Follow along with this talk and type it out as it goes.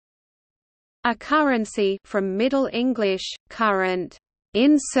A currency, from Middle English, current,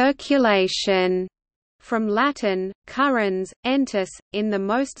 in circulation, from Latin, currens, entis, in the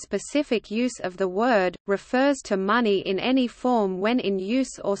most specific use of the word, refers to money in any form when in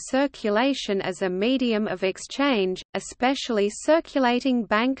use or circulation as a medium of exchange, especially circulating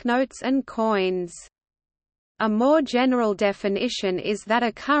banknotes and coins. A more general definition is that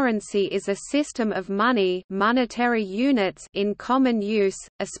a currency is a system of money, monetary units in common use,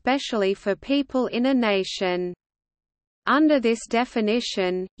 especially for people in a nation. Under this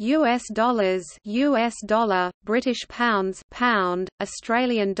definition, US dollars US dollar, British pounds pound,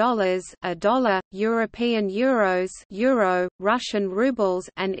 Australian dollars a dollar, European euros euro, Russian rubles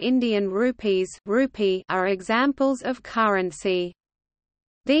and Indian rupees rupee are examples of currency.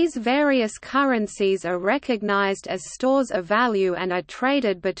 These various currencies are recognized as stores of value and are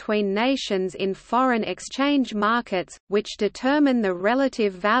traded between nations in foreign exchange markets, which determine the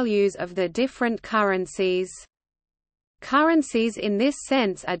relative values of the different currencies. Currencies in this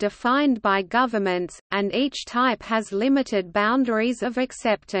sense are defined by governments, and each type has limited boundaries of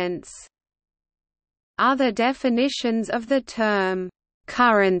acceptance. Other definitions of the term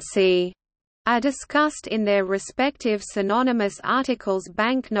currency are discussed in their respective synonymous articles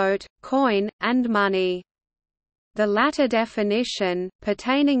banknote, coin, and money. The latter definition,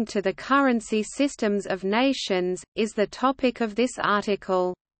 pertaining to the currency systems of nations, is the topic of this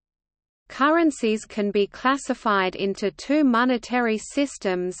article. Currencies can be classified into two monetary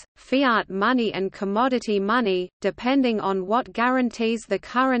systems, fiat money and commodity money, depending on what guarantees the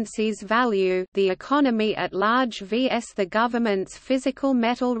currency's value, the economy at large vs the government's physical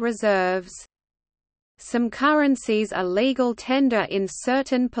metal reserves. Some currencies are legal tender in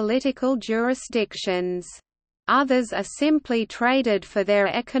certain political jurisdictions. Others are simply traded for their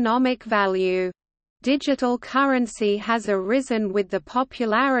economic value. Digital currency has arisen with the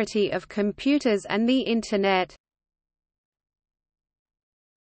popularity of computers and the Internet.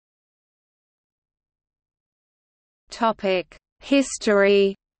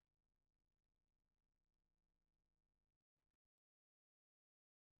 History.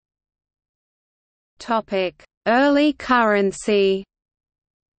 Early currency.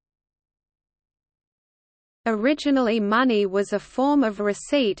 Originally money was a form of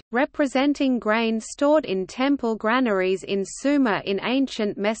receipt, representing grain stored in temple granaries in Sumer in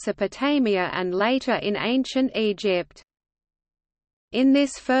ancient Mesopotamia and later in ancient Egypt. In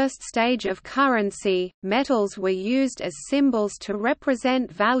this first stage of currency, metals were used as symbols to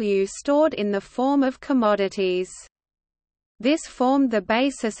represent value stored in the form of commodities. This formed the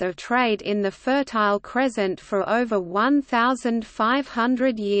basis of trade in the Fertile Crescent for over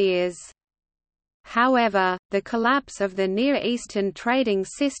 1,500 years. However, the collapse of the Near Eastern trading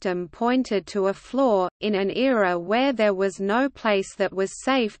system pointed to a flaw. In an era where there was no place that was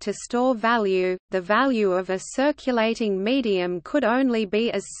safe to store value, the value of a circulating medium could only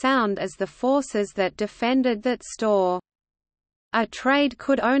be as sound as the forces that defended that store. A trade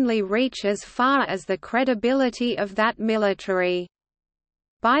could only reach as far as the credibility of that military.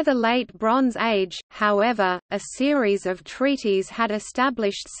 By the Late Bronze Age, however, a series of treaties had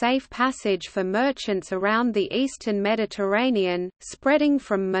established safe passage for merchants around the eastern Mediterranean, spreading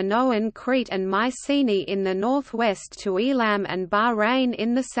from Minoan Crete and Mycenae in the northwest to Elam and Bahrain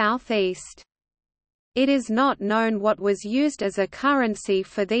in the southeast. It is not known what was used as a currency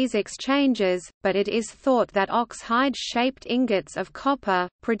for these exchanges, but it is thought that ox-hide-shaped ingots of copper,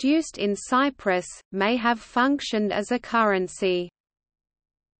 produced in Cyprus, may have functioned as a currency.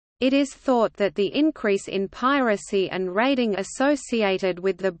 It is thought that the increase in piracy and raiding associated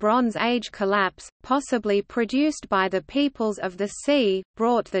with the Bronze Age collapse, possibly produced by the peoples of the sea,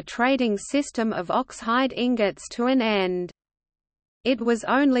 brought the trading system of ox-hide ingots to an end. It was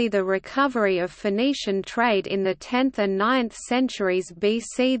only the recovery of Phoenician trade in the 10th and 9th centuries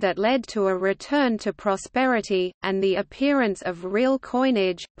BC that led to a return to prosperity, and the appearance of real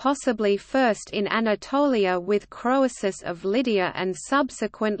coinage, possibly first in Anatolia with Croesus of Lydia and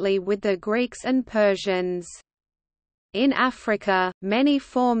subsequently with the Greeks and Persians. In Africa, many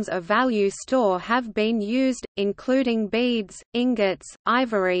forms of value store have been used, including beads, ingots,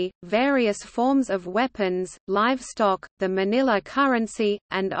 ivory, various forms of weapons, livestock, the Manila currency,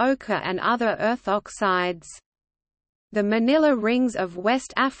 and ochre and other earth oxides. The Manila rings of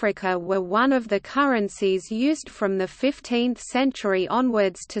West Africa were one of the currencies used from the 15th century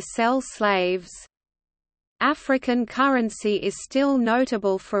onwards to sell slaves. African currency is still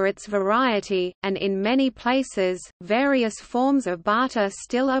notable for its variety, and in many places, various forms of barter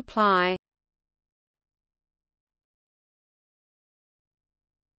still apply.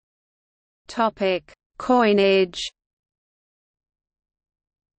 Coinage.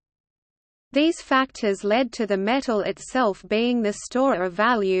 These factors led to the metal itself being the store of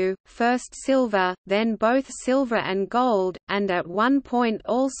value, first silver, then both silver and gold, and at one point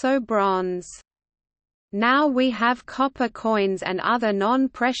also bronze. Now we have copper coins and other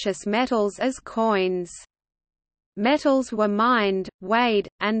non-precious metals as coins. Metals were mined, weighed,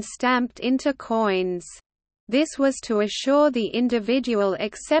 and stamped into coins. This was to assure the individual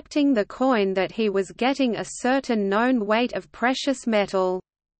accepting the coin that he was getting a certain known weight of precious metal.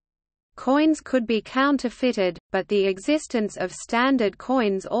 Coins could be counterfeited, but the existence of standard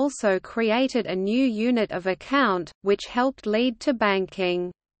coins also created a new unit of account, which helped lead to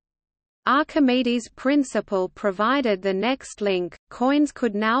banking. Archimedes' principle provided the next link. Coins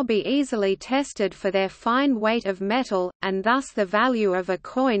could now be easily tested for their fine weight of metal, and thus the value of a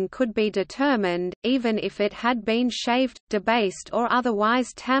coin could be determined, even if it had been shaved, debased or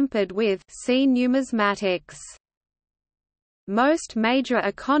otherwise tampered with. See numismatics. Most major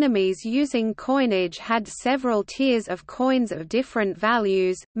economies using coinage had several tiers of coins of different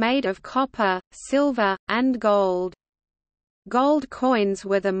values, made of copper, silver, and gold. Gold coins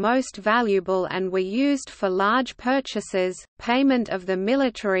were the most valuable and were used for large purchases, payment of the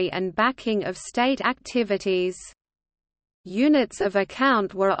military and backing of state activities. Units of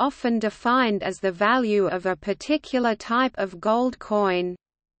account were often defined as the value of a particular type of gold coin.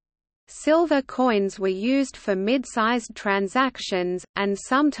 Silver coins were used for mid-sized transactions, and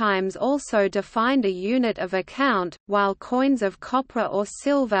sometimes also defined a unit of account, while coins of copper or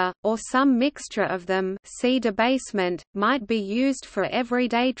silver, or some mixture of them, see debasement, might be used for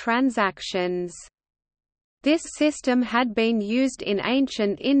everyday transactions. This system had been used in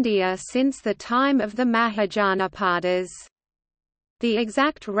ancient India since the time of the Mahajanapadas. The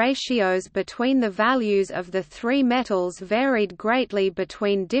exact ratios between the values of the three metals varied greatly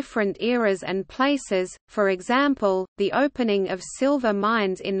between different eras and places. For example, the opening of silver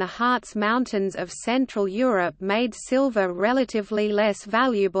mines in the Harz Mountains of Central Europe made silver relatively less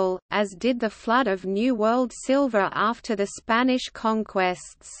valuable, as did the flood of New World silver after the Spanish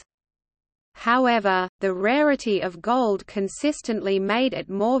conquests. However, the rarity of gold consistently made it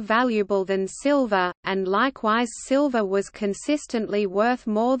more valuable than silver, and likewise silver was consistently worth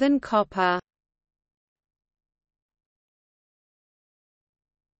more than copper.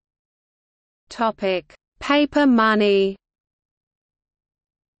 Paper money.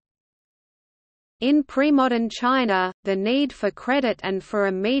 In pre-modern China, the need for credit and for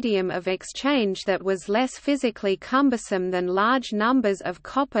a medium of exchange that was less physically cumbersome than large numbers of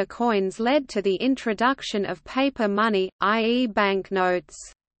copper coins led to the introduction of paper money, i.e. banknotes.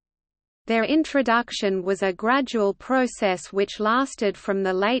 Their introduction was a gradual process which lasted from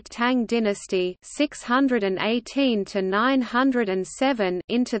the late Tang dynasty 618 to 907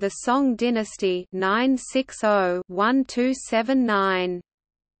 into the Song dynasty 960–1279.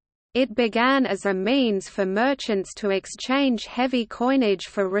 It began as a means for merchants to exchange heavy coinage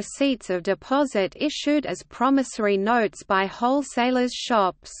for receipts of deposit issued as promissory notes by wholesalers'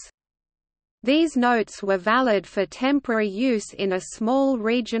 shops. These notes were valid for temporary use in a small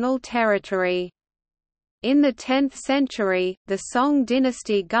regional territory. In the 10th century, the Song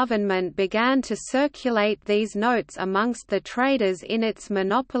dynasty government began to circulate these notes amongst the traders in its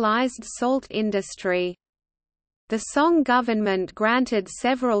monopolized salt industry. The Song government granted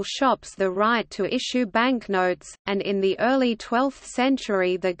several shops the right to issue banknotes, and in the early 12th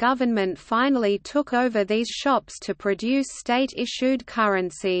century the government finally took over these shops to produce state-issued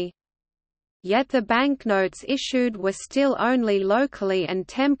currency. Yet the banknotes issued were still only locally and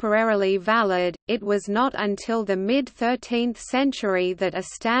temporarily valid. It was not until the mid-13th century that a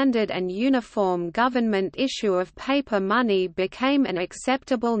standard and uniform government issue of paper money became an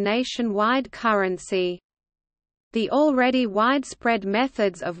acceptable nationwide currency. The already widespread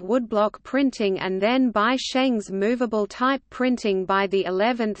methods of woodblock printing and then Bai Sheng's movable type printing by the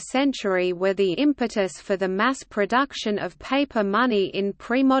 11th century were the impetus for the mass production of paper money in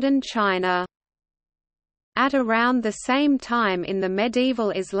pre-modern China. At around the same time in the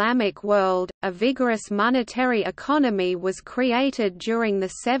medieval Islamic world, a vigorous monetary economy was created during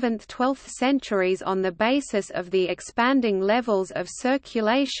the 7th–12th centuries on the basis of the expanding levels of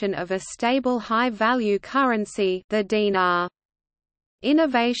circulation of a stable high-value currency, the dinar.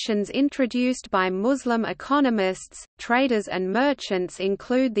 Innovations introduced by Muslim economists, traders and merchants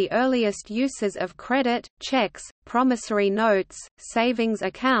include the earliest uses of credit, checks, promissory notes, savings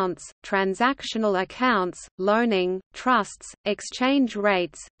accounts, transactional accounts, loaning, trusts, exchange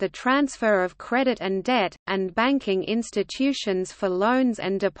rates, the transfer of credit and debt, and banking institutions for loans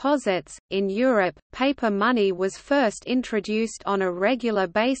and deposits. In Europe, paper money was first introduced on a regular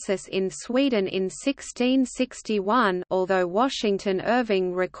basis in Sweden in 1661, although Washington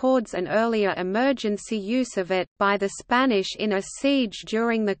Irving records an earlier emergency use of it, by the Spanish in a siege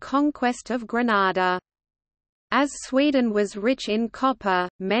during the conquest of Granada. As Sweden was rich in copper,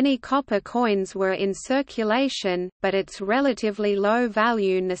 many copper coins were in circulation, but its relatively low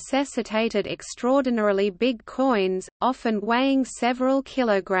value necessitated extraordinarily big coins, often weighing several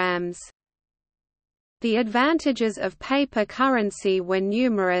kilograms. The advantages of paper currency were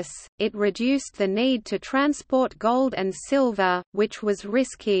numerous. It reduced the need to transport gold and silver, which was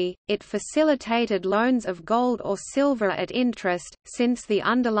risky. It facilitated loans of gold or silver at interest, since the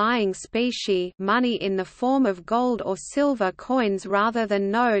underlying specie, money in the form of gold or silver coins rather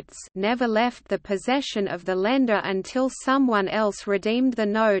than notes, never left the possession of the lender until someone else redeemed the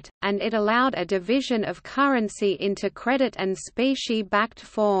note, and it allowed a division of currency into credit and specie-backed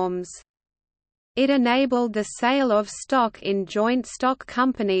forms. It enabled the sale of stock in joint stock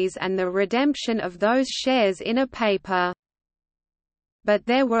companies and the redemption of those shares in a paper. But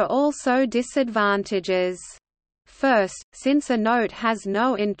there were also disadvantages. First, since a note has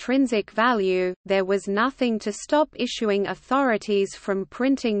no intrinsic value, there was nothing to stop issuing authorities from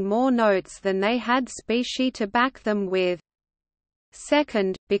printing more notes than they had specie to back them with.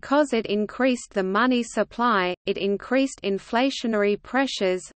 Second, because it increased the money supply, it increased inflationary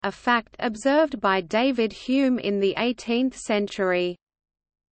pressures, a fact observed by David Hume in the 18th century.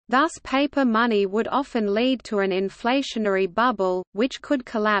 Thus paper money would often lead to an inflationary bubble, which could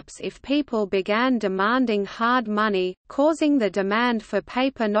collapse if people began demanding hard money, causing the demand for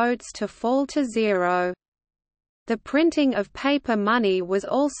paper notes to fall to zero. The printing of paper money was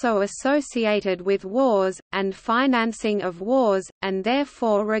also associated with wars, and financing of wars, and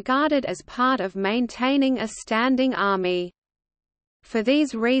therefore regarded as part of maintaining a standing army. For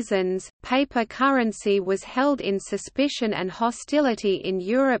these reasons, paper currency was held in suspicion and hostility in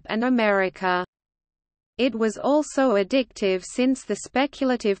Europe and America. It was also addictive since the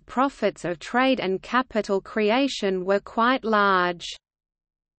speculative profits of trade and capital creation were quite large.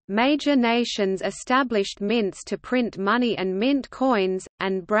 Major nations established mints to print money and mint coins,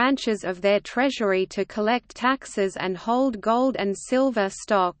 and branches of their treasury to collect taxes and hold gold and silver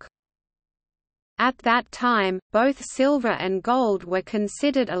stock. At that time, both silver and gold were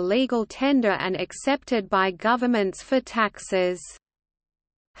considered a legal tender and accepted by governments for taxes.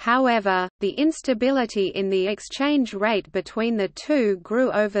 However, the instability in the exchange rate between the two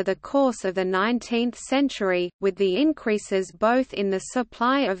grew over the course of the 19th century, with the increases both in the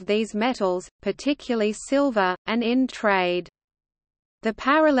supply of these metals, particularly silver, and in trade. The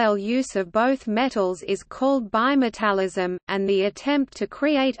parallel use of both metals is called bimetallism, and the attempt to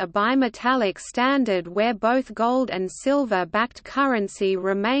create a bimetallic standard where both gold and silver-backed currency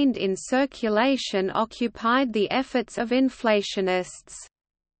remained in circulation occupied the efforts of inflationists.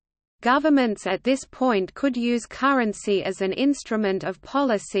 Governments at this point could use currency as an instrument of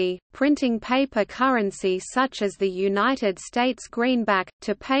policy, printing paper currency such as the United States greenback,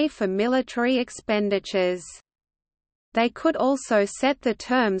 to pay for military expenditures. They could also set the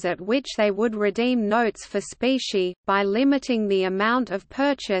terms at which they would redeem notes for specie, by limiting the amount of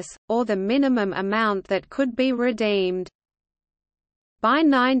purchase, or the minimum amount that could be redeemed. By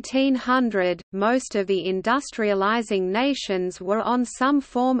 1900, most of the industrializing nations were on some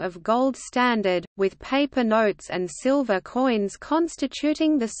form of gold standard, with paper notes and silver coins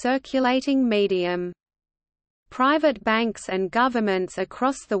constituting the circulating medium. Private banks and governments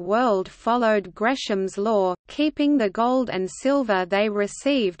across the world followed Gresham's law, keeping the gold and silver they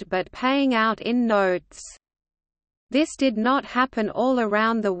received but paying out in notes. This did not happen all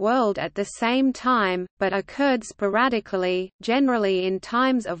around the world at the same time, but occurred sporadically, generally in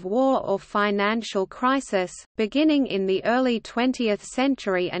times of war or financial crisis, beginning in the early 20th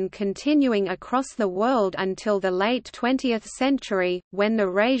century and continuing across the world until the late 20th century, when the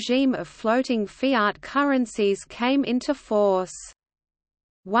regime of floating fiat currencies came into force.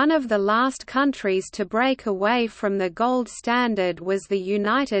 One of the last countries to break away from the gold standard was the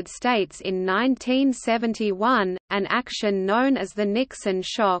United States in 1971, an action known as the Nixon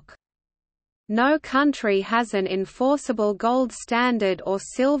shock. No country has an enforceable gold standard or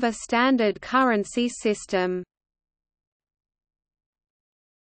silver standard currency system.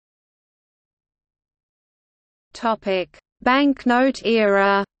 Banknote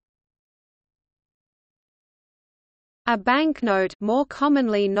era. A banknote, more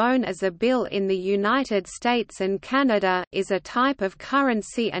commonly known as a bill in the United States and Canada, is a type of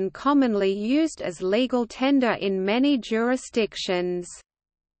currency and commonly used as legal tender in many jurisdictions.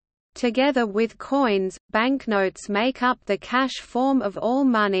 Together with coins, banknotes make up the cash form of all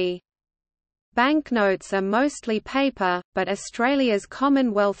money. Banknotes are mostly paper, but Australia's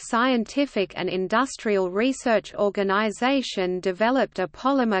Commonwealth Scientific and Industrial Research Organisation developed a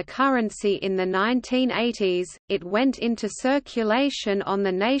polymer currency in the 1980s. It went into circulation on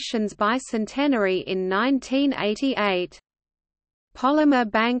the nation's bicentenary in 1988. Polymer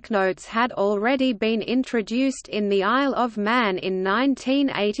banknotes had already been introduced in the Isle of Man in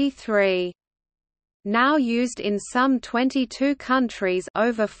 1983. Now used in some 22 countries,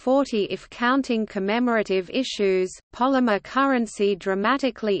 over 40 if counting commemorative issues, polymer currency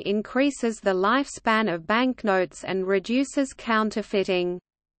dramatically increases the lifespan of banknotes and reduces counterfeiting.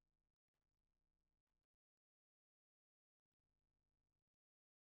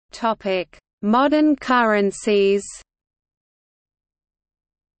 Topic: Modern currencies.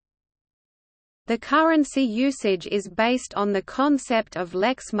 The currency usage is based on the concept of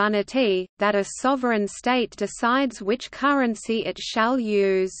lex monetae, that a sovereign state decides which currency it shall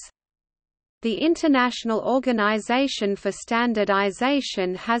use. The International Organization for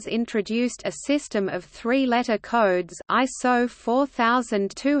Standardization has introduced a system of three-letter codes ISO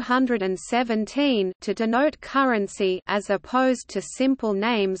 4217 to denote currency as opposed to simple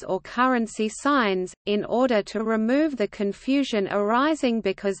names or currency signs, in order to remove the confusion arising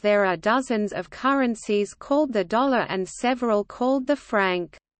because there are dozens of currencies called the dollar and several called the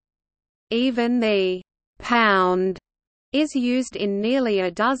franc. Even the pound is used in nearly a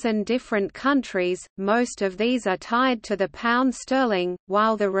dozen different countries. Most of these are tied to the pound sterling,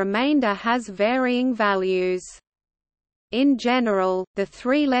 while the remainder has varying values. In general, the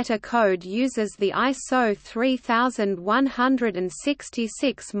three-letter code uses the ISO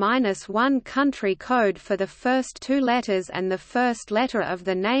 3166-1 country code for the first two letters and the first letter of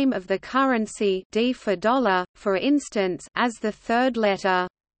the name of the currency, D for dollar, for instance, as the third letter.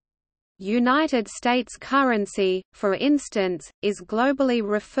 United States currency, for instance, is globally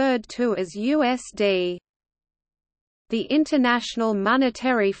referred to as USD. The International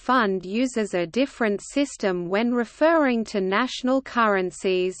Monetary Fund uses a different system when referring to national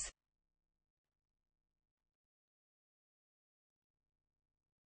currencies.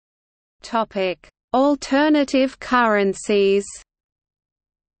 Topic: Alternative currencies.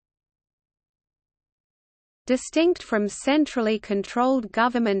 Distinct from centrally controlled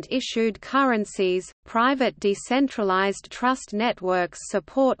government-issued currencies, private decentralized trust networks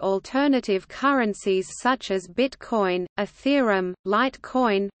support alternative currencies such as Bitcoin, Ethereum,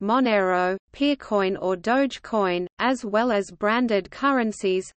 Litecoin, Monero, Peercoin or Dogecoin, as well as branded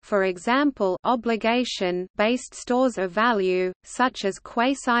currencies, for example obligation-based stores of value, such as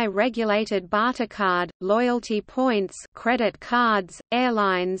quasi-regulated bartercard, loyalty points credit cards,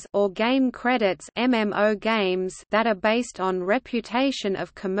 airlines or game credits MMO games that are based on reputation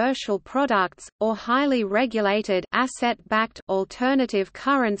of commercial products, or highly regulated asset-backed alternative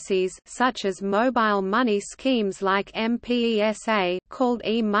currencies such as mobile money schemes like M-PESA, called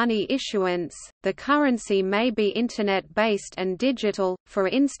e-money issuance. The currency may be internet-based and digital, for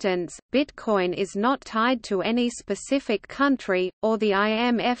instance, Bitcoin is not tied to any specific country, or the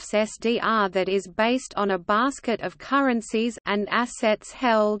IMF's SDR that is based on a basket of currencies and assets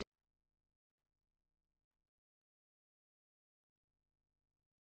held.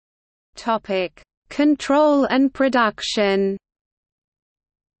 Topic: Control and production.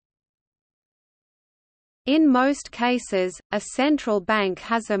 In most cases, a central bank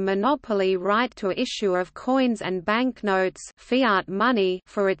has a monopoly right to issue of coins and banknotes, fiat money,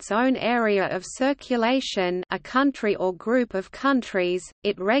 for its own area of circulation, a country or group of countries.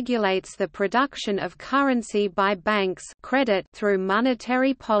 It regulates the production of currency by banks, credit through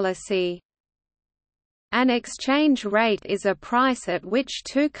monetary policy. An exchange rate is a price at which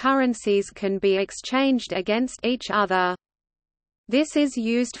two currencies can be exchanged against each other. This is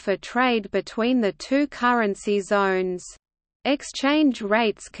used for trade between the two currency zones. Exchange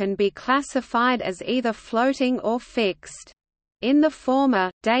rates can be classified as either floating or fixed. In the former,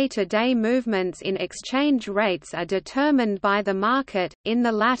 day-to-day movements in exchange rates are determined by the market; in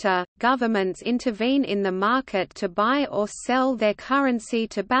the latter, governments intervene in the market to buy or sell their currency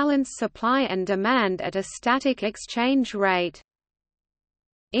to balance supply and demand at a static exchange rate.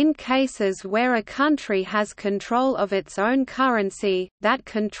 In cases where a country has control of its own currency, that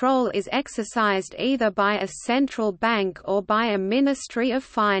control is exercised either by a central bank or by a Ministry of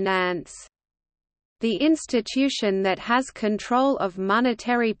Finance. The institution that has control of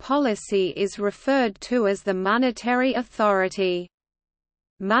monetary policy is referred to as the monetary authority.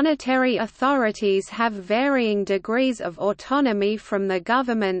 Monetary authorities have varying degrees of autonomy from the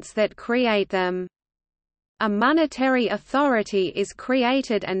governments that create them. A monetary authority is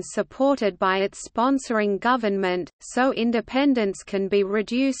created and supported by its sponsoring government, so independence can be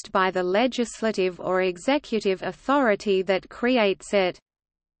reduced by the legislative or executive authority that creates it.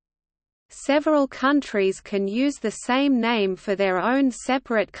 Several countries can use the same name for their own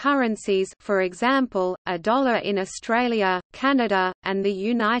separate currencies, for example, a dollar in Australia, Canada, and the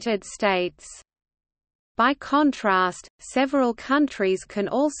United States. By contrast, several countries can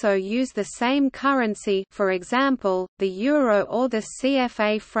also use the same currency, for example, the euro or the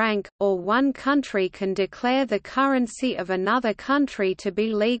CFA franc, or one country can declare the currency of another country to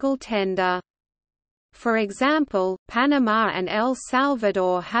be legal tender. For example, Panama and El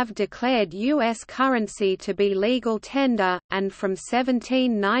Salvador have declared U.S. currency to be legal tender, and from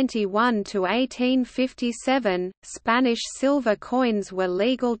 1791 to 1857, Spanish silver coins were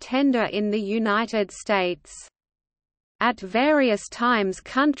legal tender in the United States. At various times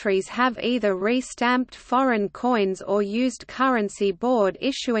countries have either re-stamped foreign coins or used currency board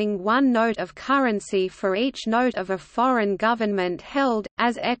issuing one note of currency for each note of a foreign government held,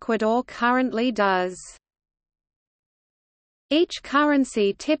 as Ecuador currently does. Each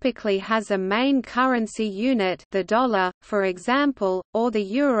currency typically has a main currency unit, the dollar, for example, or the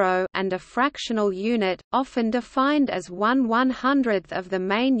euro, and a fractional unit, often defined as 1/100th of the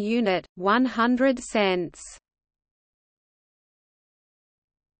main unit, 100 cents.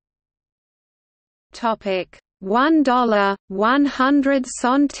 Topic: $1, 100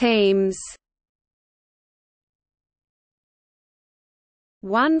 centimes.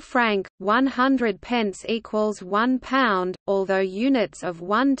 1 franc, 100 pence equals 1 pound, although units of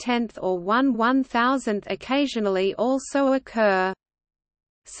 1/10 or 1/1000th occasionally also occur.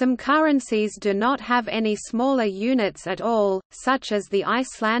 Some currencies do not have any smaller units at all, such as the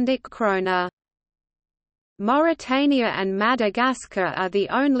Icelandic krona. Mauritania and Madagascar are the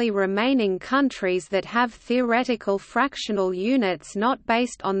only remaining countries that have theoretical fractional units not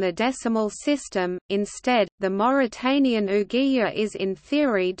based on the decimal system. Instead, the Mauritanian uguiya is in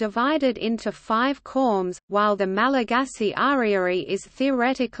theory divided into 5 korms, while the Malagasy ariary is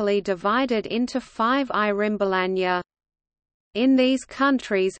theoretically divided into 5 irimbalanya. In these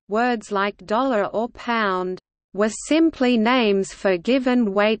countries, words like dollar or pound were simply names for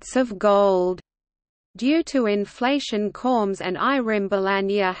given weights of gold. Due to inflation, korms and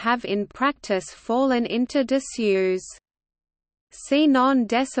irimbalanya have in practice fallen into disuse. See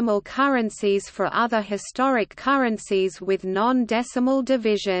non-decimal currencies for other historic currencies with non-decimal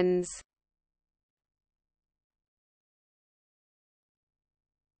divisions.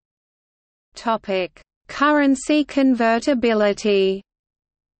 Topic: Currency convertibility.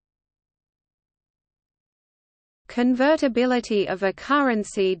 Convertibility of a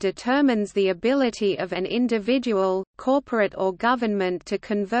currency determines the ability of an individual, corporate or government to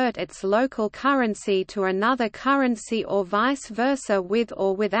convert its local currency to another currency or vice versa with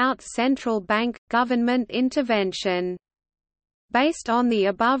or without central bank, government intervention. Based on the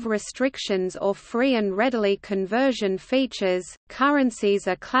above restrictions or free and readily conversion features, currencies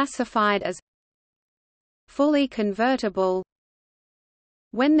are classified as fully convertible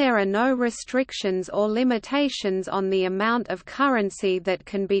when there are no restrictions or limitations on the amount of currency that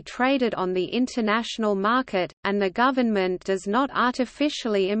can be traded on the international market, and the government does not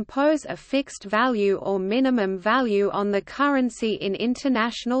artificially impose a fixed value or minimum value on the currency in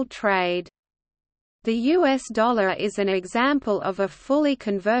international trade. The US dollar is an example of a fully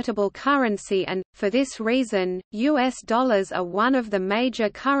convertible currency and, for this reason, US dollars are one of the major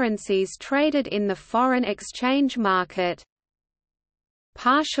currencies traded in the foreign exchange market.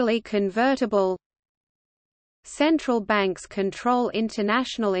 Partially convertible. Central banks control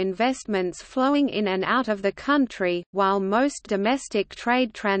international investments flowing in and out of the country, while most domestic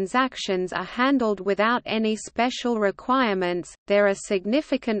trade transactions are handled without any special requirements. There are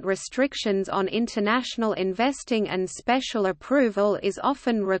significant restrictions on international investing, and special approval is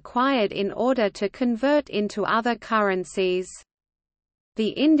often required in order to convert into other currencies. The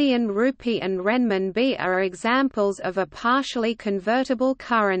Indian rupee and renminbi are examples of a partially convertible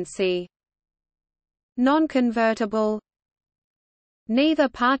currency. Non-convertible. Neither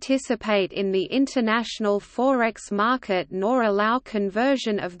participate in the international forex market nor allow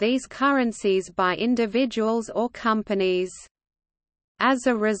conversion of these currencies by individuals or companies. As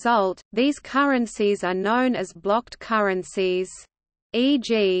a result, these currencies are known as blocked currencies,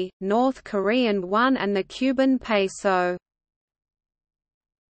 e.g., North Korean won and the Cuban peso.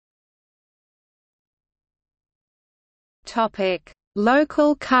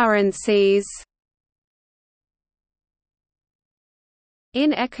 Local currencies.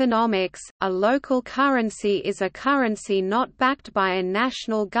 In economics, a local currency is a currency not backed by a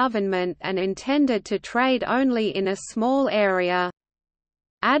national government and intended to trade only in a small area.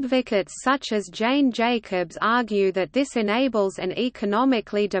 Advocates such as Jane Jacobs argue that this enables an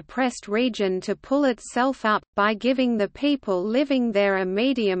economically depressed region to pull itself up, by giving the people living there a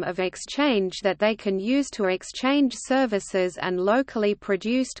medium of exchange that they can use to exchange services and locally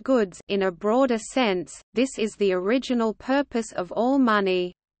produced goods. In a broader sense, this is the original purpose of all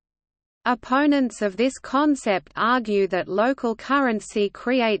money. Opponents of this concept argue that local currency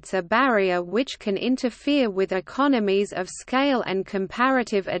creates a barrier which can interfere with economies of scale and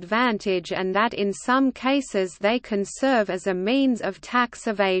comparative advantage, and that in some cases they can serve as a means of tax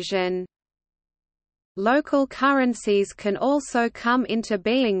evasion. Local currencies can also come into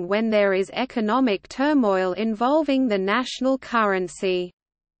being when there is economic turmoil involving the national currency.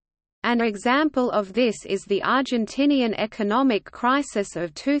 An example of this is the Argentinian economic crisis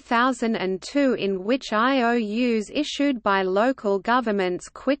of 2002, in which IOUs issued by local governments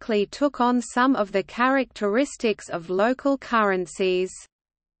quickly took on some of the characteristics of local currencies.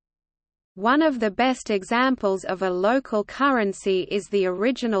 One of the best examples of a local currency is the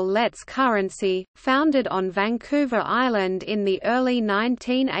original Let's currency, founded on Vancouver Island in the early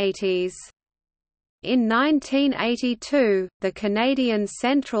 1980s. In 1982, the Canadian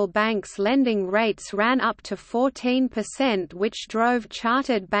Central Bank's lending rates ran up to 14%, which drove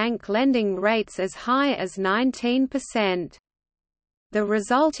chartered bank lending rates as high as 19%. The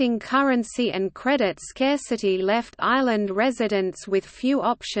resulting currency and credit scarcity left island residents with few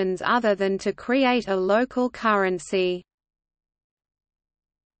options other than to create a local currency.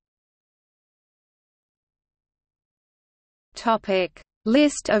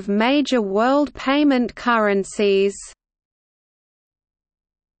 List of major world payment currencies.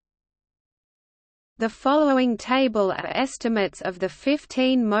 The following table are estimates of the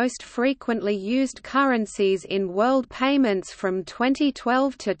 15 most frequently used currencies in world payments from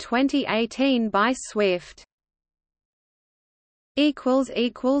 2012 to 2018 by SWIFT.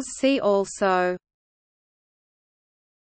 See also